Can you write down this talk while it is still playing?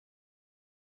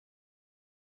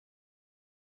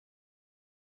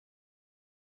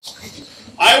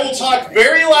I will talk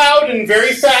very loud and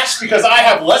very fast because I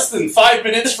have less than 5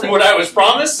 minutes from what I was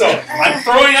promised, so I'm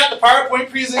throwing out the PowerPoint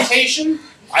presentation.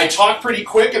 I talk pretty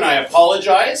quick and I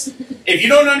apologize. If you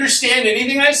don't understand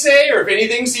anything I say or if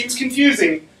anything seems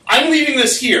confusing, I'm leaving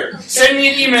this here. Send me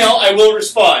an email, I will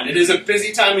respond. It is a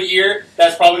busy time of year.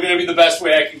 That's probably going to be the best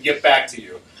way I can get back to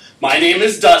you. My name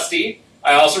is Dusty.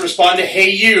 I also respond to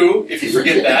hey you, if you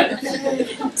forget that.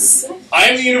 I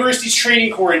am the university's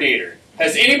training coordinator.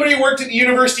 Has anybody worked at the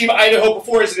University of Idaho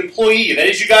before as an employee? That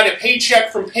is, you got a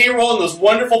paycheck from payroll and those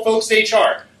wonderful folks at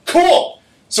HR. Cool!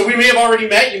 So we may have already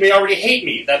met, you may already hate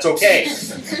me. That's okay.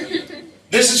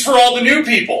 This is for all the new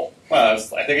people. Well, I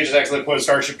think I just accidentally quoted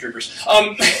Starship Troopers.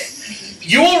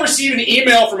 You will receive an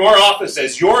email from our office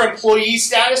as your employee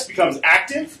status becomes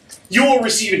active. You will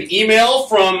receive an email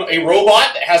from a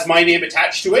robot that has my name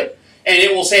attached to it, and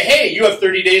it will say, hey, you have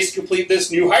 30 days to complete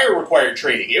this new hire required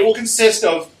training. It will consist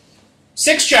of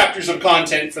 6 chapters of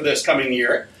content for this coming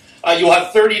year. You'll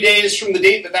have 30 days from the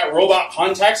date that that robot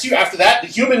contacts you. After that, the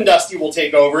human Dusty will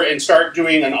take over and start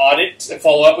doing an audit and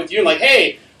follow up with you. And like,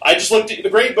 hey, I just looked at the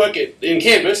gradebook in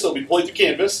Canvas. It'll be deployed to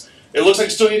Canvas. It looks like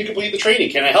you still need to complete the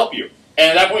training. Can I help you? And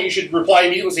at that point, you should reply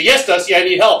immediately and say, yes, Dusty, I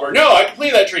need help. Or no, I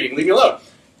completed that training. Leave me alone.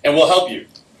 And we'll help you.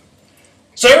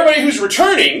 So everybody who's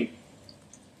returning,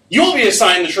 you'll be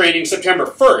assigned the training September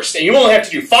 1st. And you only have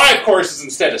to do 5 courses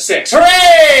instead of 6.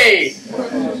 Hooray!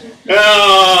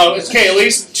 Okay, at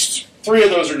least 3 of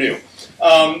those are new.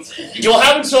 You'll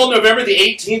have until November the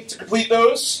 18th to complete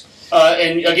those.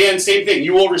 And again, same thing.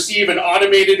 You will receive an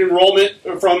automated enrollment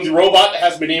from the robot that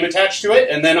has my name attached to it,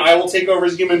 and then I will take over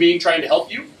as a human being trying to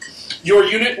help you. Your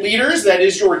unit leaders, that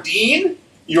is your dean,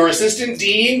 your assistant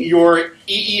dean, your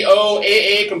EEO,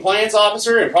 AA compliance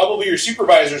officer, and probably your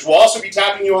supervisors will also be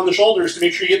tapping you on the shoulders to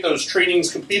make sure you get those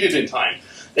trainings completed in time.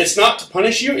 It's not to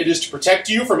punish you, it is to protect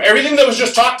you from everything that was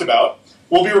just talked about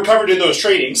will be recovered in those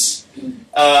trainings.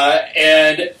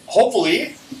 And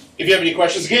hopefully, if you have any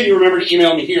questions, again, you remember to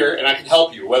email me here and I can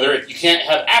help you. Whether if you can't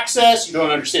have access, you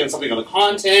don't understand something of the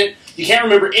content, you can't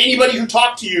remember anybody who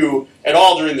talked to you at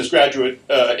all during this graduate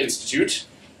institute,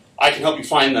 I can help you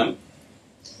find them.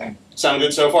 Sound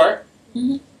good so far?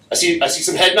 Mm-hmm. I see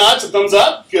some head nods, some thumbs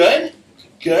up. Good.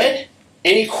 Good.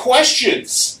 Any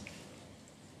questions?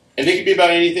 And they can be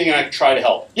about anything, and I can try to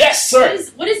help. Yes, sir?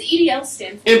 What does EDL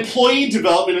stand for? Employee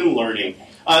Development and Learning.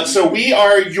 So we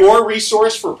are your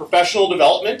resource for professional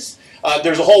development.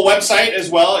 There's a whole website as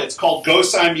well. It's called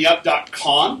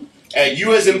GoSignMeUp.com.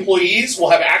 You as employees will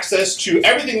have access to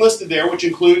everything listed there, which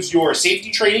includes your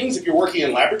safety trainings if you're working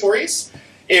in laboratories.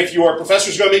 If your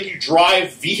professor's going to make you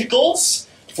drive vehicles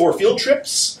for field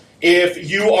trips. If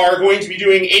you are going to be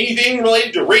doing anything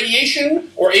related to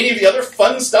radiation or any of the other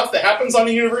fun stuff that happens on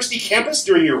the university campus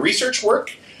during your research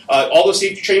work, all those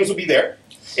safety trainings will be there.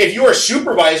 If you are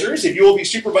supervisors, if you will be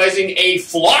supervising a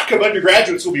flock of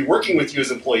undergraduates who will be working with you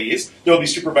as employees, there will be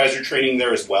supervisor training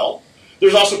there as well.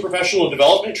 There's also professional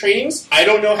development trainings. I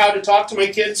don't know how to talk to my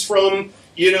kids from,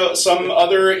 some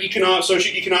other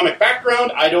socioeconomic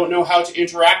background. I don't know how to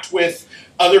interact with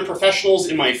other professionals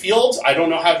in my field. I don't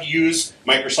know how to use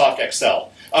Microsoft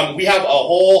Excel. We have a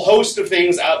whole host of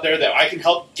things out there that I can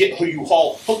help get you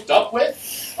all hooked up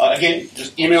with. Again,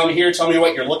 just email me here, tell me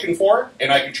what you're looking for,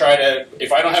 and I can try to,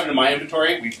 if I don't have it in my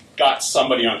inventory, we've got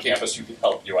somebody on campus who can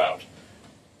help you out.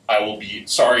 I will be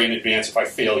sorry in advance if I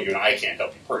fail you and I can't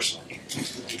help you personally.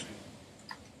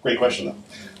 Great question, though.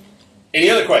 Any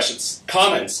other questions,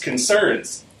 comments,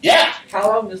 concerns? Yeah? How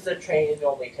long does the training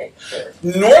normally take, sir?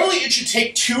 Normally it should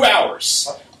take 2 hours.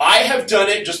 I have done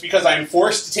it just because I'm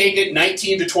forced to take it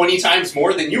 19 to 20 times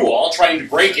more than you all, trying to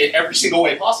break it every single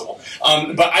way possible.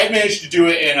 But I've managed to do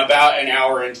it in about an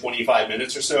hour and 25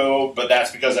 minutes or so, but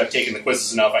that's because I've taken the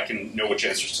quizzes enough I can know which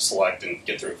answers to select and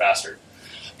get through it faster.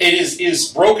 It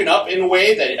is broken up in a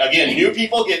way that, again, new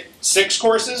people get 6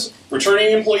 courses,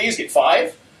 returning employees get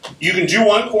 5. You can do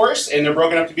 1 course, and they're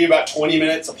broken up to be about 20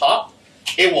 minutes a pop.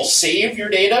 It will save your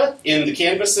data in the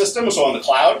Canvas system, so on the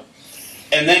cloud,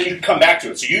 and then you can come back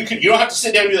to it. So you don't have to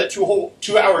sit down and do that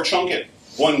 2-hour chunk at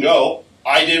one go.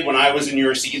 I did when I was in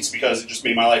your seats because it just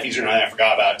made my life easier, and I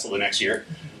forgot about it until the next year.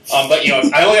 But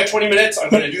I only have 20 minutes.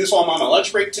 I'm going to do this while I'm on my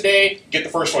lunch break today. Get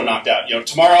the first one knocked out.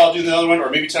 Tomorrow I'll do the other one,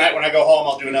 or maybe tonight when I go home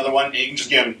I'll do another one. And you can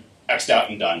just get them X'd out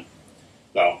and done.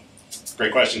 So,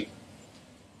 great question.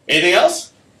 Anything else?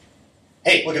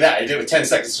 Hey, look at that. I did it with 10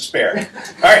 seconds to spare.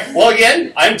 All right. Well,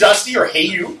 again, I'm Dusty, or Hey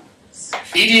You.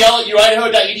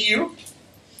 edl@uidaho.edu.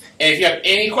 And if you have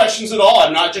any questions at all,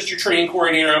 I'm not just your training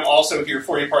coordinator. I'm also here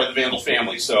for you, part of the Vandal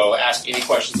family. So ask any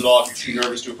questions at all if you're too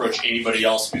nervous to approach anybody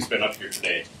else who's been up here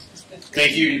today.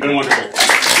 Thank you. You've been wonderful.